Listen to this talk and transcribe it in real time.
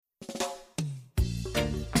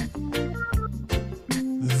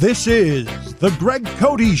This is The Greg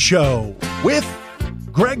Cody Show with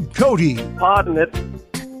Greg Cody. Pardon it.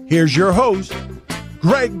 Here's your host,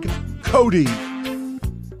 Greg Cody.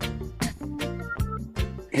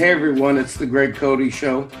 Hey everyone, it's The Greg Cody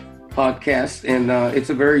Show podcast, and it's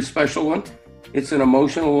a very special one. It's an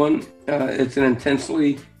emotional one. It's an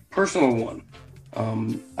intensely personal one.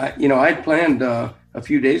 I planned a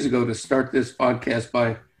few days ago to start this podcast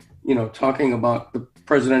by, talking about the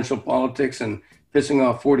presidential politics and pissing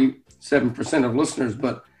off 47% of listeners,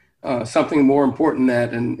 but something more important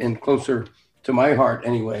than that and closer to my heart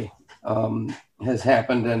anyway has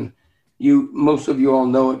happened. And most of you all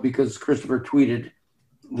know it because Christopher tweeted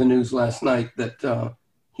the news last night that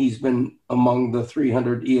he's been among the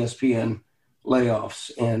 300 ESPN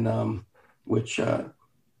layoffs, and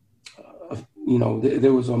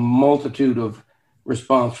there was a multitude of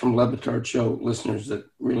response from Le Batard Show listeners that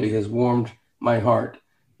really has warmed my heart.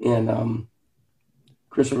 And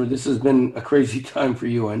Christopher, this has been a crazy time for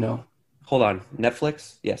you, I know. Hold on.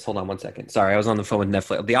 Netflix? Yes, hold on one second. Sorry, I was on the phone with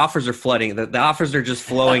Netflix. The offers are flooding. The offers are just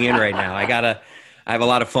flowing in right now. I have a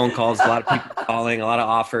lot of phone calls, a lot of people calling, a lot of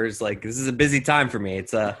offers. Like, this is a busy time for me.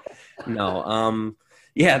 It's this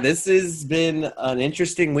has been an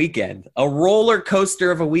interesting weekend. A roller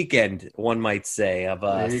coaster of a weekend, one might say, of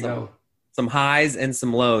some highs and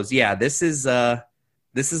some lows. Yeah, this is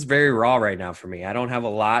very raw right now for me. I don't have a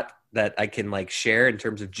lot that I can share in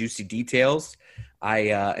terms of juicy details. I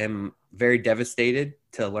am very devastated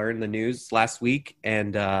to learn the news last week,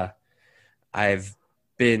 and I've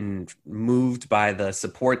been moved by the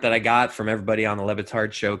support that I got from everybody on the Le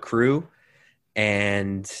Batard Show crew.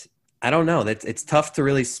 And I don't know, it's tough to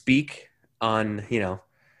really speak on,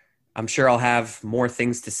 I'm sure I'll have more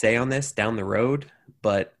things to say on this down the road,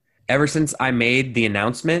 but ever since I made the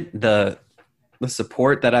announcement, the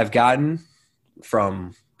support that I've gotten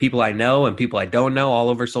from people I know and people I don't know all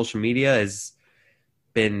over social media has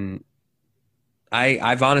been,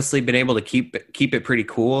 I've honestly been able to keep it pretty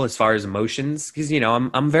cool as far as emotions, because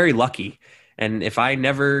I'm very lucky, and if I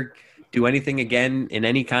never do anything again in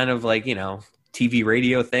any kind of TV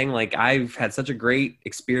radio thing, I've had such a great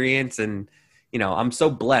experience, and I'm so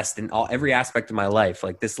blessed in every aspect of my life.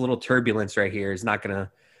 This little turbulence right here is not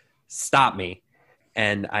gonna stop me,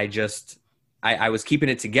 and I was keeping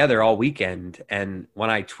it together all weekend, and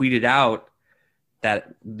when I tweeted out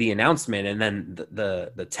that the announcement, and then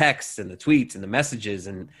the texts and the tweets and the messages,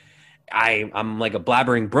 and I'm like a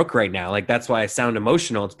blabbering brook right now. That's why I sound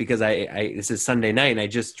emotional. It's because this is Sunday night and I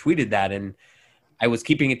just tweeted that, and I was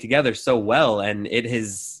keeping it together so well. And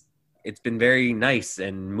it's been very nice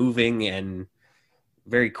and moving and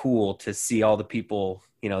very cool to see all the people,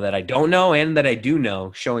 that I don't know and that I do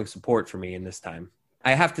know showing support for me in this time.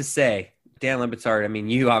 I have to say, Dan Le Batard,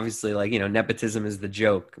 you obviously nepotism is the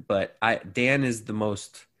joke, but Dan is the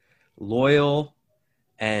most loyal,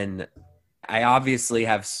 and I obviously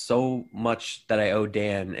have so much that I owe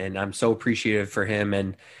Dan, and I'm so appreciative for him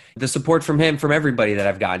and the support from him, from everybody that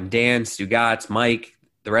I've gotten. Dan, Stu Gatz, Mike,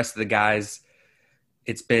 the rest of the guys.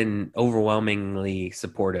 It's been overwhelmingly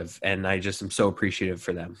supportive, and I just am so appreciative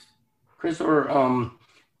for them. Christopher,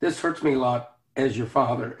 this hurts me a lot as your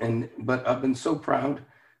father, but I've been so proud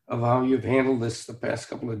of how you've handled this the past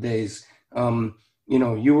couple of days. You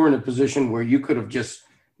were in a position where you could have just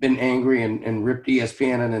been angry and ripped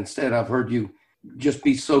ESPN, and instead I've heard you just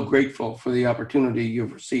be so grateful for the opportunity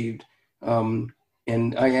you've received.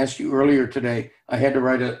 And I asked you earlier today, I had to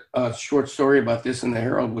write a short story about this in the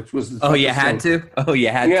Herald, which was the you had to? Oh, you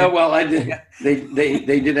had to? Yeah, well, I did.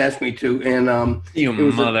 They did ask me to, and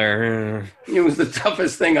it was the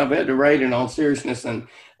toughest thing I've had to write, in all seriousness. And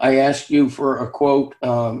I asked you for a quote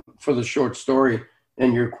for the short story,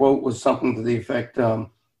 and your quote was something to the effect,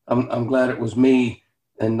 I'm glad it was me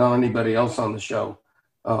and not anybody else on the show.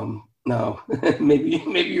 Now, maybe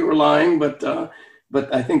you were lying, but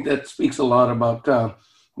I think that speaks a lot about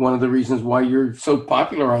one of the reasons why you're so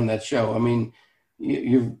popular on that show.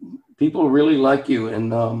 People really like you,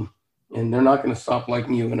 and they're not going to stop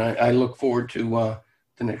liking you. And I look forward to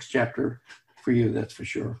the next chapter for you. That's for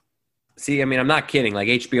sure. See, I'm not kidding.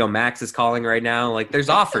 HBO Max is calling right now. There's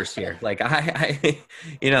offers here. The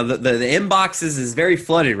inboxes is very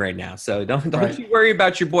flooded right now. So don't you worry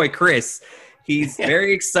about your boy Chris. He's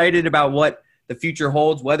very excited about what the future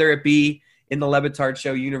holds, whether it be in the Le Batard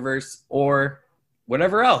Show universe or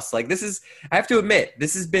whatever else. I have to admit,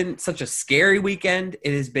 this has been such a scary weekend.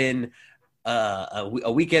 It has been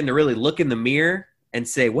a weekend to really look in the mirror and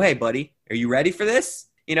say, "Wait, buddy, are you ready for this?"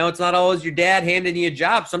 It's not always your dad handing you a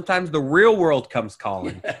job. Sometimes the real world comes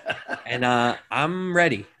calling. And I'm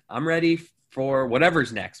ready. I'm ready for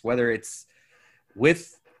whatever's next, whether it's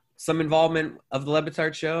with some involvement of the Le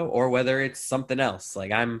Batard show or whether it's something else.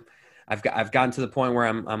 Like I've gotten to the point where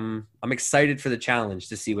I'm excited for the challenge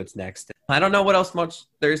to see what's next. I don't know what else much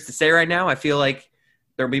there is to say right now. I feel like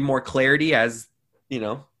there'll be more clarity as,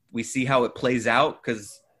 we see how it plays out,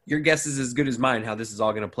 because your guess is as good as mine how this is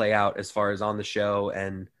all going to play out as far as on the show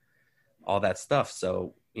and all that stuff.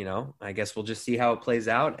 So, I guess we'll just see how it plays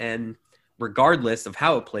out. And regardless of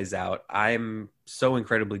how it plays out, I'm so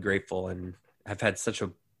incredibly grateful, and I've had such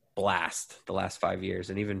a blast the last 5 years,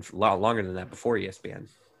 and even a lot longer than that before ESPN.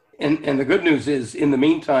 And the good news is, in the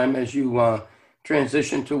meantime, as you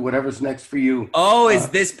transition to whatever's next for you. Oh, is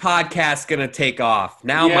this podcast going to take off?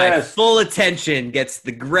 Now my full attention gets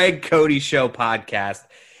the Greg Cote Show podcast.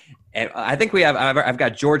 And I think I've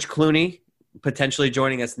got George Clooney potentially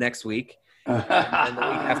joining us next week. And the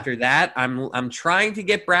week after that, I'm trying to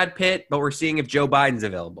get Brad Pitt, but we're seeing if Joe Biden's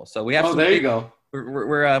available. So we have. There you go.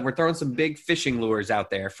 We're throwing some big fishing lures out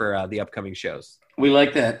there for the upcoming shows. We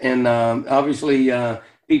like that, and obviously,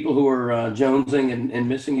 people who are jonesing and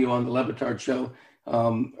missing you on the Le Batard show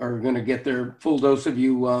are going to get their full dose of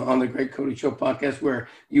you on the Greg Cote Show podcast, where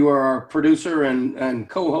you are our producer and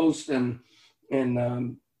co-host, and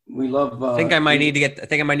we love. I think I might need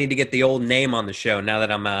to get the old name on the show now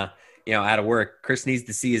that I'm out of work. Chris needs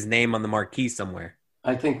to see his name on the marquee somewhere.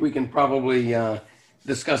 I think we can probably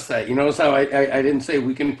discuss that. You notice how I didn't say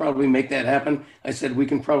we can probably make that happen. I said we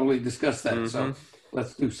can probably discuss that. Mm-hmm. So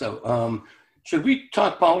let's do so. Should we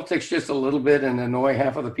talk politics just a little bit and annoy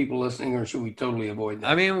half of the people listening, or should we totally avoid that?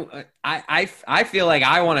 I mean, I feel like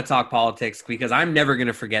I want to talk politics because I'm never going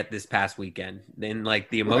to forget this past weekend and like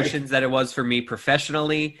the emotions that it was for me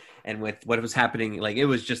professionally and with what was happening. Like it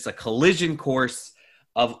was just a collision course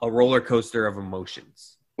of a roller coaster of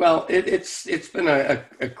emotions. Well, it's been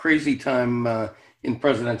a crazy time in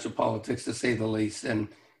presidential politics, to say the least. And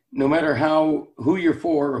no matter who you're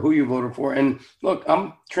for or who you voted for, and look,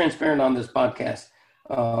 I'm transparent on this podcast.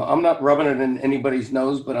 I'm not rubbing it in anybody's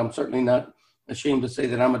nose, but I'm certainly not ashamed to say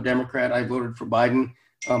that I'm a Democrat. I voted for Biden.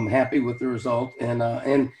 I'm happy with the result, and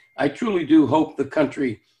I truly do hope the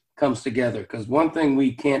country comes together, because one thing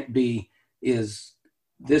we can't be is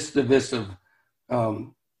this divisive,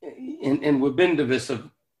 and we've been divisive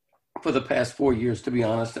for the past 4 years, to be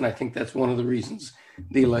honest. And I think that's one of the reasons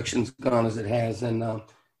the election's gone as it has. And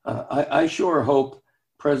I sure hope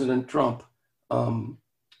President Trump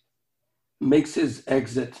makes his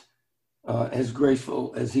exit as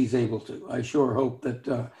graceful as he's able to. I sure hope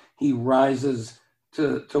that he rises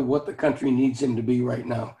to what the country needs him to be right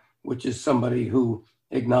now, which is somebody who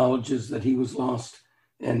acknowledges that he was lost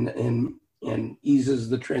and eases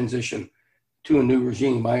the transition to a new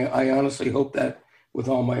regime. I honestly hope that with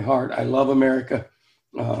all my heart. I love America,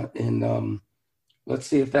 and let's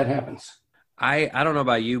see if that happens. I don't know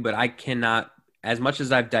about you, but I cannot, as much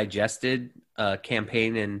as I've digested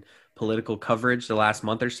campaign and political coverage the last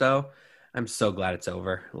month or so, I'm so glad it's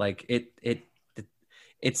over. Like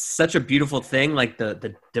it's such a beautiful thing, like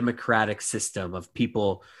the democratic system of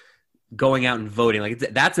people going out and voting. Like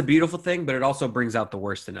that's a beautiful thing, but it also brings out the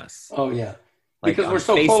worst in us. Oh yeah. Like because we're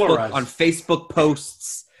so polarized. On Facebook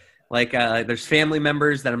posts, like there's family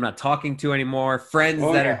members that I'm not talking to anymore, friends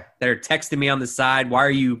that are texting me on the side. Why are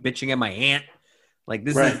you bitching at my aunt? Like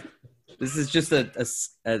this is just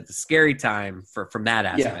a scary time from that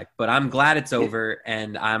aspect. Yeah. But I'm glad it's over,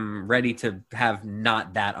 and I'm ready to have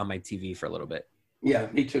not that on my TV for a little bit. Yeah,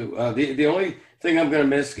 me too. The only thing I'm going to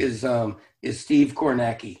miss is Steve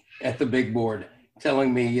Kornacki at the big board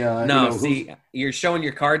telling me. You're showing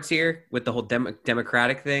your cards here with the whole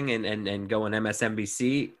Democratic thing and going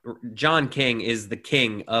MSNBC. John King is the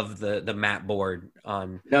king of the map board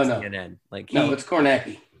on CNN. It's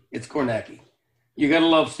Kornacki. It's Kornacki. You got to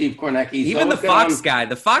love Steve Kornacki. Even the Fox guy.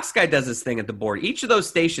 The Fox guy does this thing at the board. Each of those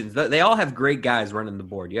stations, they all have great guys running the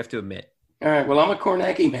board. You have to admit. All right. Well, I'm a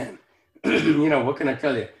Kornacki man. What can I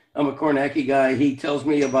tell you? I'm a Kornacki guy. He tells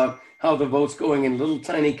me about how the vote's going in little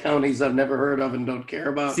tiny counties I've never heard of and don't care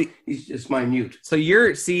about. He's just minute. So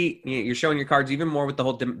you're showing your cards even more with the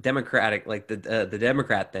whole Democratic, like the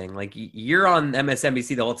Democrat thing. Like you're on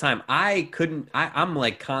MSNBC the whole time. I'm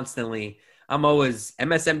like constantly. I'm always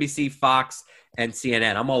MSNBC, Fox, and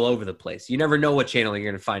CNN. I'm all over the place. You never know what channel you're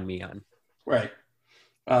going to find me on. Right.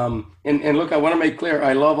 And look, I want to make clear,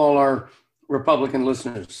 I love all our Republican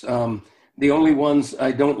listeners. The only ones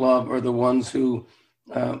I don't love are the ones who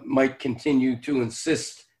might continue to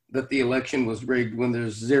insist that the election was rigged when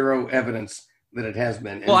there's zero evidence that it has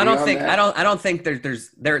been. And well, I don't think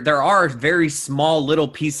there are very small little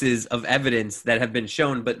pieces of evidence that have been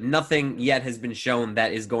shown, but nothing yet has been shown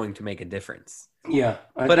that is going to make a difference. Yeah.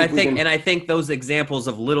 I think those examples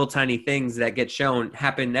of little tiny things that get shown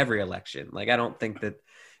happen in every election. Like, I don't think that,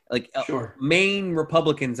 sure. Maine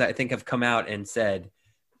Republicans, I think, have come out and said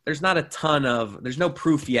there's no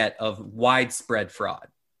proof yet of widespread fraud.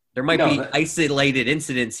 There might be isolated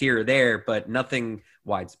incidents here or there, but nothing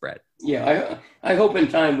widespread. Yeah, I hope in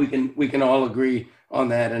time we can all agree on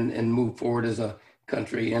that and move forward as a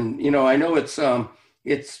country. And I know it's a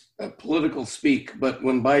political speak, but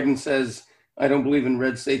when Biden says, "I don't believe in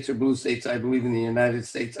red states or blue states, I believe in the United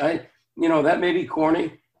States," that may be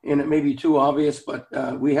corny and it may be too obvious, but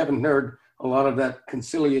we haven't heard a lot of that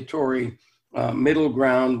conciliatory middle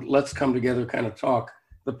ground, let's come together kind of talk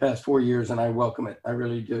the past 4 years, and I welcome it. I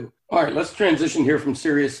really do. All right, let's transition here from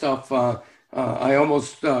serious stuff. I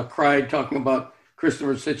almost cried talking about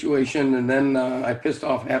Christopher's situation, and then I pissed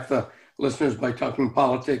off half the listeners by talking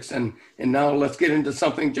politics, and now let's get into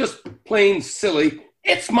something just plain silly.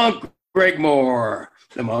 It's Mount Gregmore,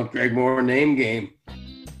 the Mount Gregmore name game.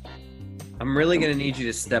 I'm really going to need you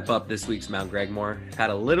to step up this week's Mount Gregmore. Had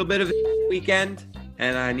a little bit of a weekend,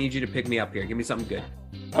 and I need you to pick me up here. Give me something good.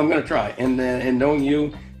 I'm going to try. And knowing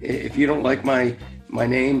you, if you don't like my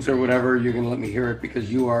names or whatever, you're going to let me hear it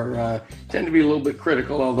because you are tend to be a little bit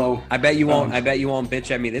critical, although I bet you won't. I bet you won't bitch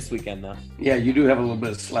at me this weekend, though. Yeah, you do have a little bit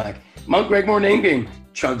of slack. Mount Gregmore name game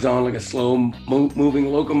chugs on like a slow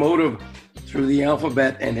moving locomotive through the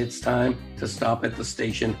alphabet, and it's time to stop at the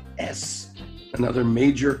station S, another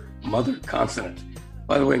major mother consonant.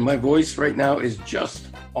 By the way, my voice right now is just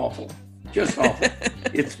awful. Just awful.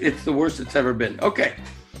 It's the worst it's ever been. Okay.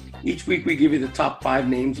 Each week we give you the top 5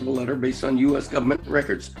 names of a letter based on U.S. government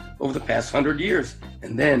records over the past 100 years,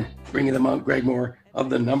 and then bring you the Mount Gregmore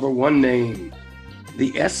of the number 1 name.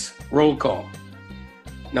 The S roll call.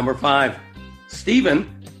 Number 5,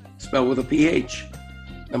 Stephen, spelled with a PH.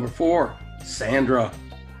 Number 4, Sandra.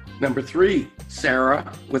 Number 3,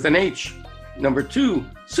 Sarah with an H. Number 2,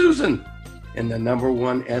 Susan. And the number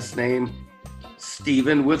 1 S name,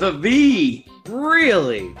 Stephen with a V.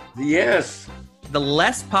 Really? Yes. The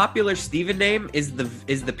less popular Stephen name is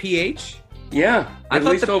the PH? Yeah, at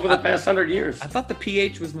least over the past 100 years. I thought the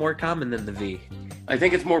PH was more common than the V. I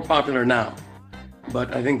think it's more popular now,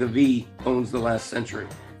 but I think the V owns the last century.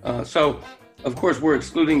 So, of course, we're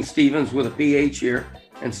excluding Stevens with a PH here,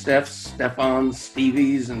 and Stephs, Stephans,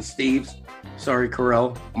 Stevies, and Steves. Sorry,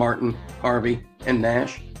 Carell, Martin, Harvey, and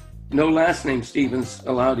Nash. No last name Stevens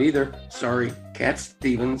allowed either. Sorry, Cat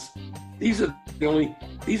Stevens. These are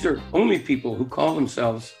only people who call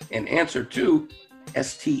themselves and answer to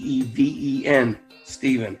Steven,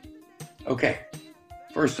 Stephen. Okay,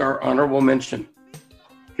 first our honorable mention.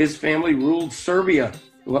 His family ruled Serbia.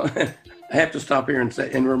 Well, I have to stop here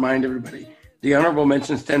and remind everybody, the honorable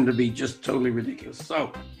mentions tend to be just totally ridiculous.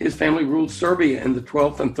 So, his family ruled Serbia in the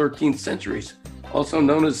 12th and 13th centuries, also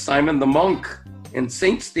known as Simon the Monk. And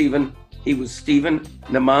Saint Stephen, he was Stephen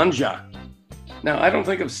Nemanja. Now, I don't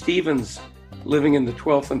think of Stevens living in the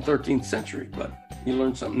 12th and 13th century, but you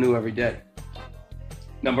learn something new every day.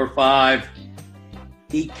 Number 5,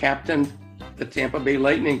 he captained the Tampa Bay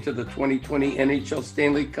Lightning to the 2020 NHL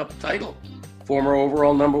Stanley Cup title. Former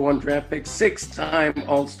overall number 1 draft pick, 6-time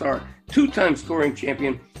All-Star, 2-time scoring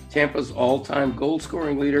champion, Tampa's all-time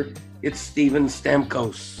goal-scoring leader. It's Steven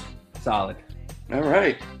Stamkos. Solid. All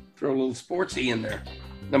right. Throw a little sportsy in there.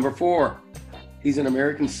 Number 4, he's an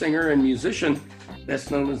American singer and musician,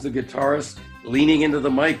 best known as the guitarist leaning into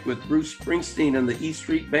the mic with Bruce Springsteen and the E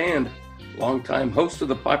Street Band. Longtime host of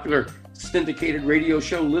the popular syndicated radio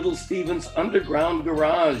show Little Steven's Underground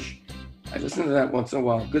Garage. I listen to that once in a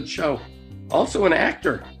while. Good show. Also an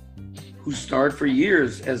actor who starred for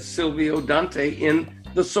years as Silvio Dante in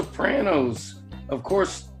The Sopranos. Of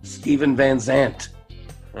course, Steven Van Zandt.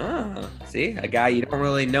 Ah, see, a guy you don't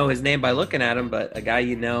really know his name by looking at him, but a guy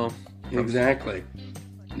you know. Exactly.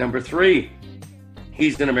 Number 3,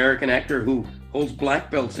 he's an American actor who holds black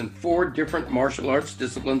belts in 4 different martial arts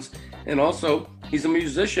disciplines, and also he's a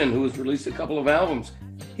musician who has released a couple of albums.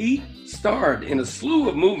 He starred in a slew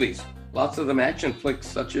of movies, lots of them action flicks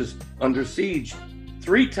such as Under Siege.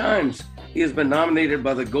 3 times he has been nominated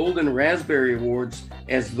by the Golden Raspberry Awards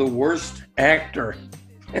as the worst actor.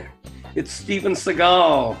 It's Steven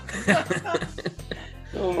Seagal.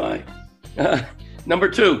 Oh my. Number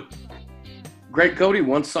 2, Greg Cody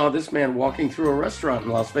once saw this man walking through a restaurant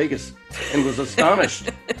in Las Vegas and was astonished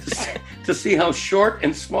to see how short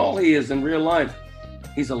and small he is in real life.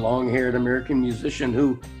 He's a long-haired American musician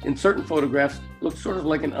who, in certain photographs, looks sort of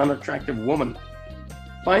like an unattractive woman.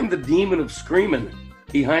 Find the demon of screaming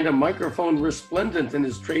behind a microphone resplendent in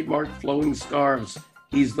his trademark flowing scarves.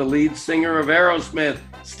 He's the lead singer of Aerosmith,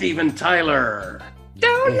 Steven Tyler.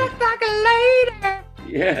 Don't look like a lady.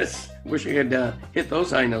 Yes. Wish I could hit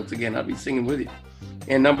those high notes again. I'd be singing with you.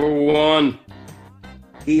 And number 1,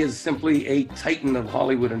 he is simply a titan of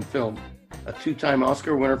Hollywood and film. A 2-time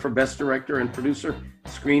Oscar winner for Best Director and Producer,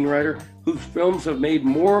 screenwriter, whose films have made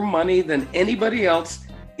more money than anybody else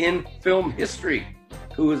in film history,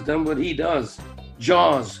 who has done what he does.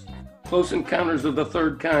 Jaws, Close Encounters of the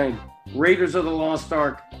Third Kind, Raiders of the Lost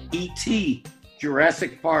Ark, E.T.,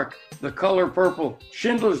 Jurassic Park, The Color Purple,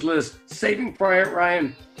 Schindler's List, Saving Private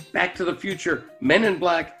Ryan, Back to the Future, Men in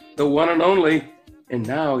Black, The One and Only, and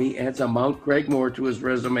now he adds a Mount Gregmore to his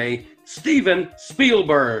resume, Steven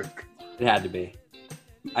Spielberg. It had to be.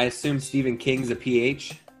 I assume Stephen King's a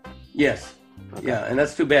PH? Yes. Okay. Yeah, and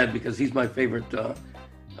that's too bad because he's my favorite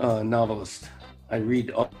novelist. I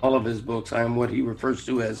read all of his books. I am what he refers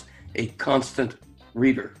to as a constant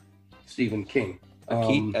reader, Stephen King. A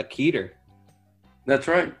Keeter. That's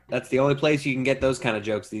right. That's the only place you can get those kind of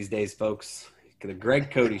jokes these days, folks. The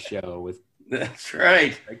Greg Cody Show with. That's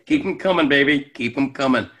right. Keep them coming, baby. Keep them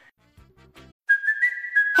coming.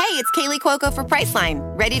 Hey, it's Kaylee Cuoco for Priceline.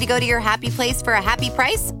 Ready to go to your happy place for a happy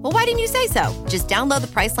price? Well, why didn't you say so? Just download the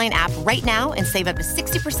Priceline app right now and save up to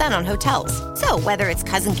 60% on hotels. So whether it's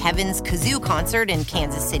Cousin Kevin's Kazoo Concert in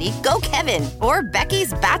Kansas City, go Kevin, or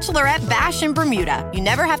Becky's Bachelorette Bash in Bermuda, you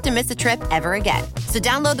never have to miss a trip ever again. So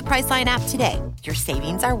download the Priceline app today. Your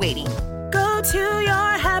savings are waiting. Go to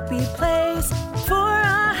your happy place for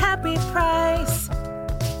a happy price.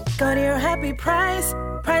 Go to your happy price,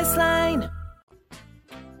 Priceline.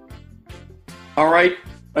 All right,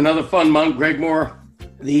 another fun Mount Gregmore,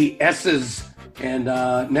 the S's, and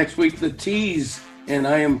next week the T's, and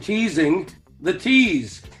I am teasing the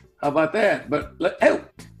T's. How about that? But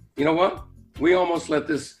you know what? We almost let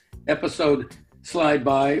this episode slide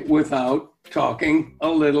by without talking a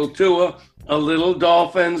little Tua, a little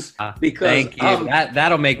Dolphins, because thank you.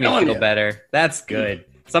 That'll make me feel better. That's good.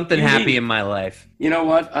 Something happy in my life. You know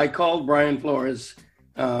what? I called Brian Flores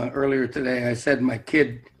earlier today. I said my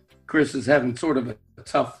kid Chris is having sort of a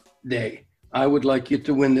tough day. I would like you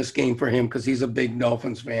to win this game for him because he's a big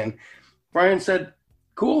Dolphins fan. Brian said,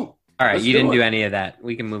 cool. All right, you didn't do any of that.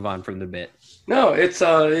 We can move on from the bit. No, it's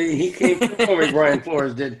he came for me, Brian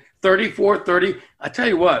Flores did. 34-30. I tell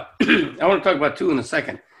you what, I want to talk about Tua in a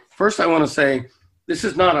second. First, I want to say this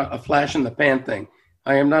is not a flash in the pan thing.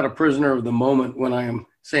 I am not a prisoner of the moment when I am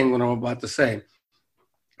saying what I'm about to say.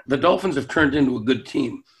 The Dolphins have turned into a good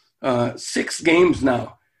team. 6 games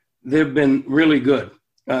now. They've been really good.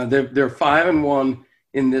 They're 5-1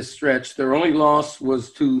 in this stretch. Their only loss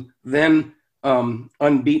was to then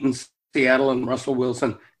unbeaten Seattle and Russell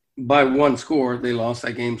Wilson by 1 score. They lost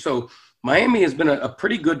that game. So Miami has been a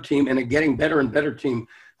pretty good team and a getting better and better team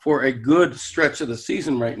for a good stretch of the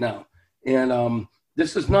season right now. And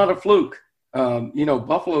this is not a fluke.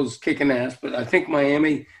 Buffalo's kicking ass, but I think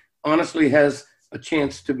Miami honestly has a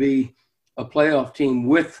chance to be a playoff team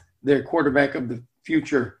with their quarterback of the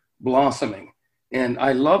future blossoming. And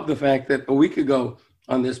I love the fact that a week ago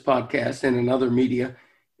on this podcast and in other media,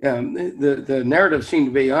 the narrative seemed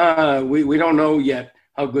to be, we don't know yet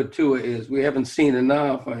how good Tua is. We haven't seen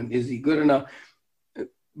enough. And is he good enough?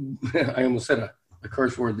 I almost said a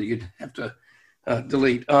curse word that you'd have to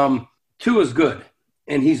delete. Tua's good,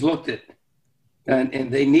 and he's looked it.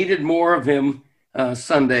 And they needed more of him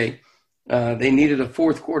Sunday. They needed a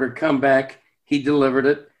fourth quarter comeback. He delivered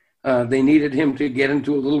it. They needed him to get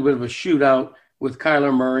into a little bit of a shootout with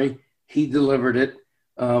Kyler Murray. He delivered it.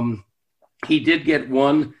 He did get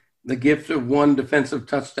the gift of one defensive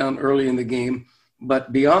touchdown early in the game.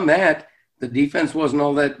 But beyond that, the defense wasn't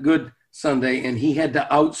all that good Sunday, and he had to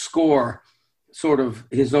outscore sort of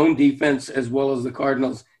his own defense as well as the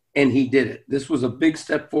Cardinals, and he did it. This was a big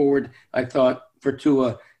step forward, I thought, for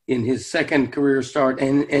Tua in his second career start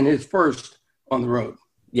and his first on the road.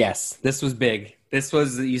 Yes, this was big.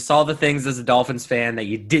 You saw the things as a Dolphins fan that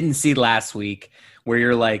you didn't see last week where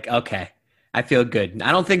you're like, okay, I feel good.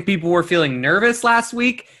 I don't think people were feeling nervous last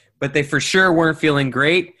week, but they for sure weren't feeling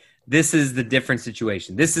great. This is the different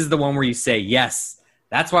situation. This is the one where you say, yes,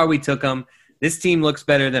 that's why we took them. This team looks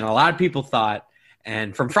better than a lot of people thought.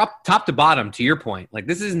 And from top to bottom, to your point, like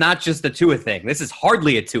this is not just a Tua thing. This is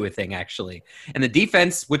hardly a Tua thing, actually. And the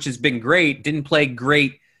defense, which has been great, didn't play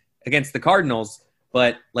great against the Cardinals.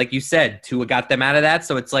 But like you said, Tua got them out of that.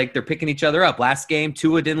 So it's like they're picking each other up. Last game,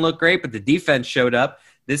 Tua didn't look great, but the defense showed up.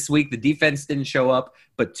 This week, the defense didn't show up,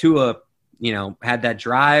 but Tua, had that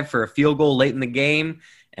drive for a field goal late in the game.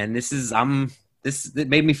 And this is, I'm it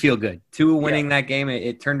made me feel good. Tua winning that game,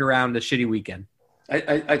 it turned around a shitty weekend.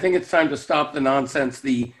 I think it's time to stop the nonsense,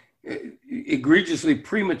 the egregiously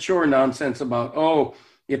premature nonsense about,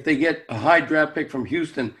 if they get a high draft pick from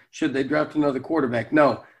Houston, should they draft another quarterback?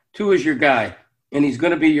 No, Tua is your guy, and he's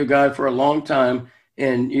going to be your guy for a long time,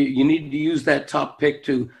 and you need to use that top pick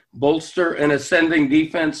to bolster an ascending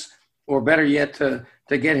defense, or better yet, to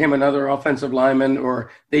get him another offensive lineman,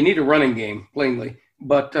 or they need a running game, plainly.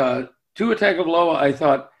 But Tua Tagovailoa, I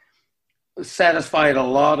thought, satisfied a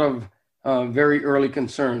lot of very early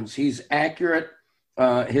concerns. He's accurate.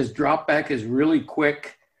 His drop back is really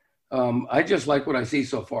quick. I just like what I see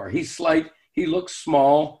so far. He's slight. He looks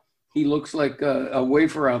small. He looks like a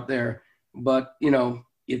wafer out there. But,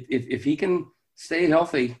 if he can stay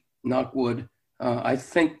healthy, knock wood, I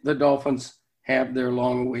think the Dolphins have their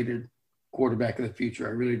long-awaited quarterback of the future.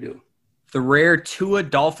 I really do. The rare Tua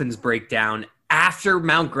Dolphins breakdown after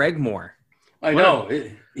Mount Gregmore. I know.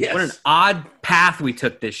 Yes. What an odd path we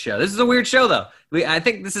took this show. This is a weird show, though. I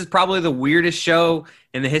think this is probably the weirdest show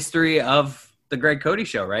in the history of the Greg Cody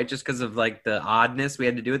show, right? Just because of like the oddness we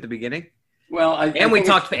had to do at the beginning. Well, we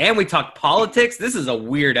talked politics. This is a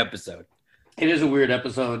weird episode. It is a weird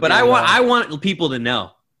episode. But I want people to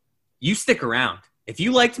know, you stick around. If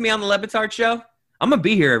you liked me on the Le Batard show, I'm gonna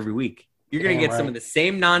be here every week. You're gonna get some of the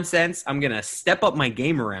same nonsense. I'm gonna step up my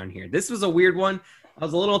game around here. This was a weird one. I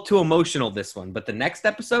was a little too emotional this one, but the next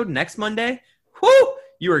episode, next Monday,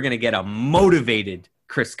 you are going to get a motivated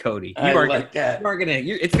Chris Cody. It's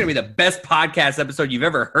going to be the best podcast episode you've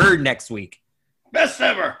ever heard next week. Best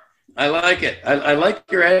ever. I like it. I like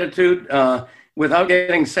your attitude. Without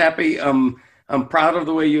getting sappy, I'm proud of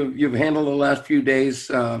the way you've handled the last few days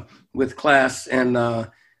with class, and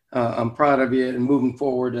I'm proud of you and moving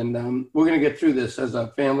forward. And we're going to get through this as a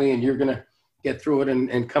family, and you're going to get through it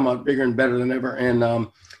and come out bigger and better than ever. And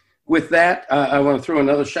with that, I want to throw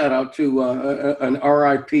another shout out to an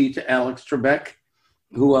RIP to Alex Trebek,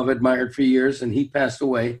 who I've admired for years, and he passed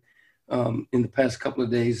away in the past couple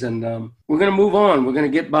of days. And we're going to move on. We're going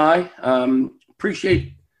to get by.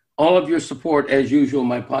 Appreciate all of your support, as usual,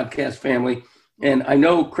 my podcast family. And I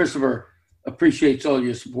know Christopher appreciates all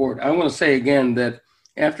your support. I want to say again that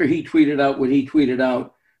after he tweeted out what he tweeted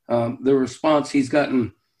out, the response he's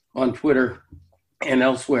gotten on Twitter and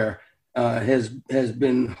elsewhere has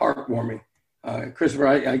been heartwarming. Christopher,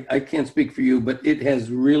 I can't speak for you, but it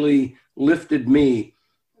has really lifted me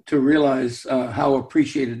to realize how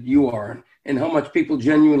appreciated you are and how much people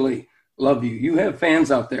genuinely love you. You have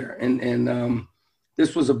fans out there, and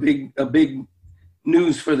this was a big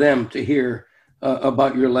news for them to hear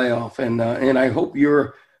about your layoff, and I hope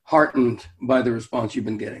you're heartened by the response you've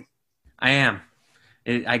been getting. I am.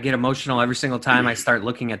 I get emotional every single time I start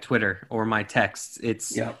looking at Twitter or my texts.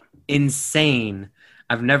 It's insane.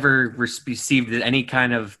 I've never received any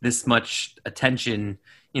kind of this much attention,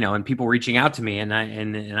 and people reaching out to me, and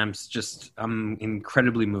I'm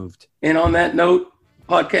incredibly moved. And on that note,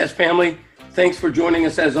 podcast family, thanks for joining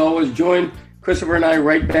us as always. Join Christopher and I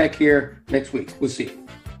right back here next week. We'll see you.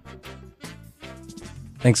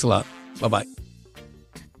 Thanks a lot. Bye-bye.